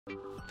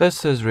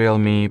This is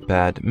Realme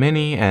Pad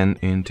Mini, and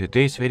in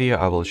today's video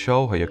I will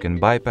show how you can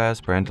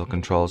bypass parental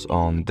controls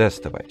on this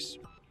device.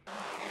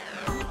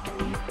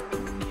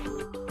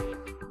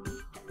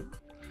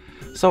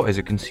 So as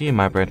you can see,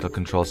 my parental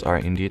controls are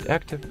indeed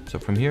active. So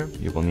from here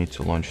you will need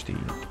to launch the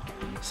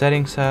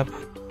Settings app,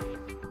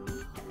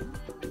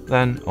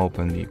 then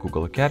open the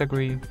Google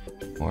category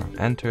or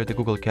enter the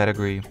Google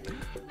category.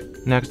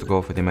 Next,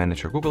 go for the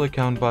Manage Your Google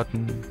Account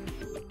button.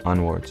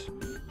 Onwards,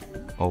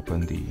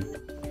 open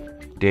the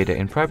Data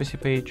and Privacy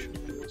page,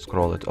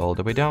 scroll it all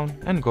the way down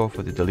and go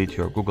for the Delete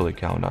Your Google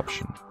Account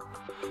option.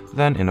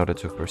 Then in order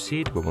to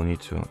proceed, we will need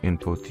to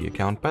input the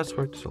account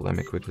password, so let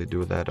me quickly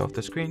do that off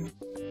the screen.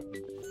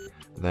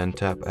 Then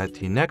tap at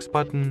the Next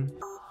button,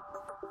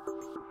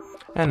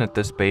 and at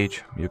this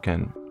page you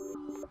gotta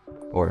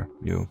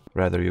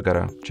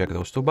check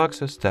those two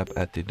boxes, tap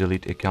at the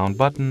Delete Account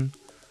button,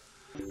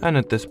 and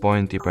at this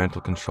point the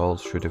parental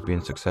controls should have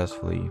been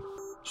successfully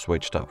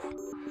switched off.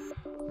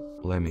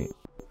 Let me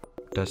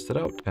test it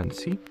out and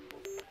see.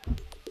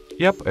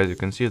 Yep, as you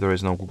can see, there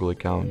is no Google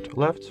account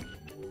left.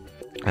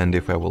 And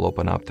if I will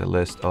open up the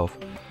list of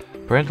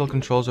parental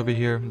controls over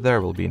here,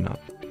 there will be none.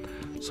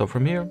 So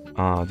from here,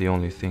 the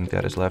only thing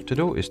that is left to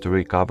do is to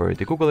recover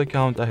the Google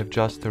account I have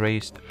just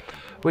erased,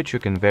 which you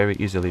can very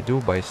easily do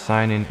by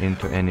signing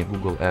into any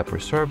Google app or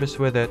service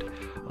with it.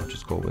 I'll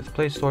just go with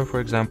Play Store,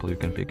 for example. You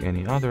can pick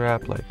any other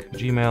app like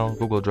Gmail,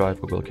 Google Drive,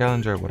 Google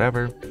Calendar,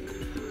 whatever.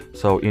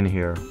 So in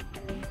here,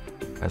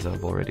 as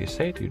I've already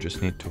said, you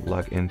just need to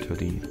log into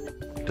the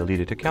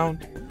deleted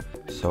account.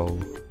 So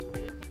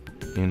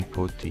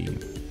input the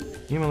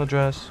email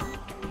address,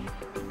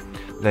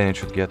 then it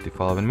should get the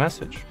following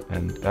message,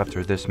 and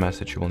after this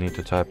message you will need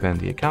to type in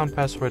the account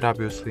password,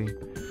 obviously.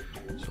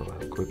 So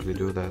I'll quickly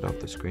do that off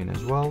the screen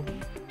as well.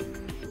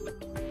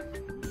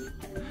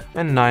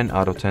 And 9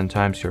 out of 10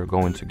 times you're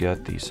going to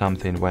get the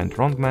something went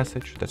wrong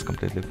message. That's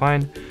completely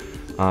fine.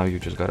 You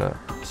just gotta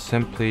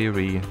simply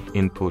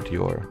re-enter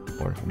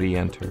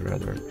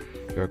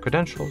your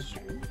credentials.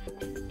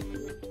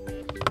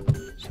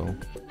 So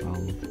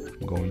I'm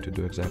going to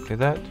do exactly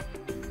that.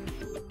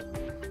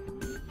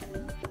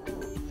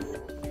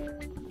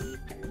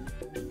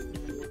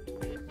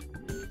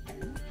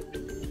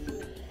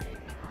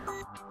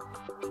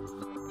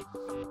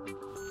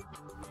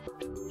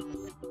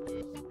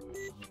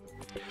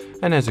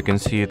 And as you can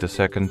see, the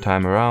second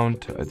time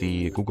around,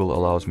 the Google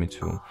allows me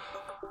to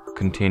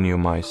continue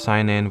my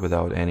sign-in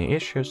without any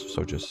issues.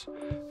 So just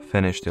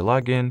finish the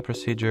login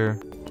procedure.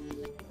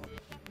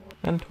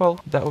 And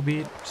well, that will be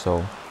it.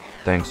 So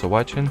thanks for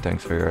watching,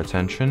 thanks for your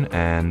attention,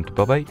 and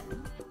bye-bye.